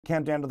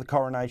Countdown to the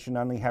coronation,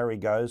 only Harry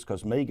goes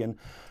because Meghan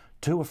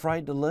too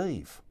afraid to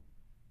leave.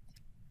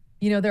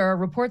 You know, there are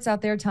reports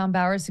out there, Tom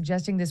Bowers,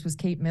 suggesting this was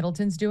Kate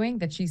Middleton's doing,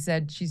 that she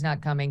said she's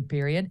not coming,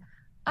 period.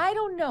 I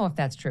don't know if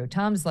that's true.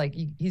 Tom's like,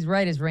 he's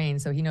right as rain,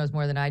 so he knows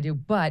more than I do.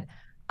 But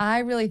I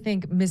really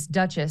think Miss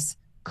Duchess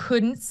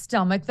couldn't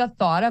stomach the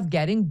thought of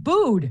getting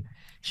booed.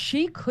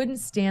 She couldn't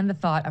stand the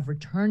thought of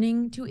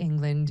returning to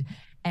England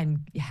and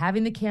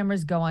having the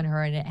cameras go on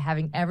her and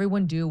having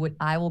everyone do what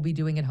I will be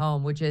doing at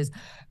home, which is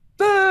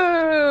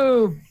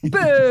boo,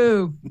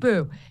 boo,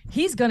 boo.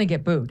 He's going to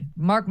get booed.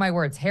 Mark my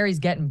words. Harry's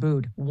getting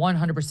booed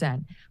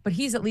 100%. But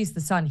he's at least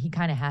the son. He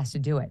kind of has to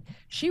do it.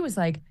 She was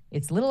like,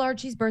 it's little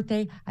Archie's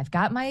birthday. I've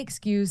got my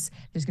excuse.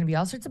 There's going to be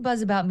all sorts of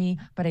buzz about me,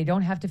 but I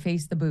don't have to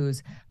face the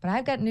boos. But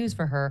I've got news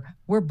for her.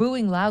 We're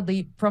booing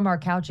loudly from our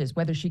couches,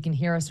 whether she can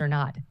hear us or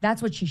not.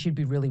 That's what she should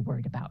be really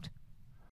worried about.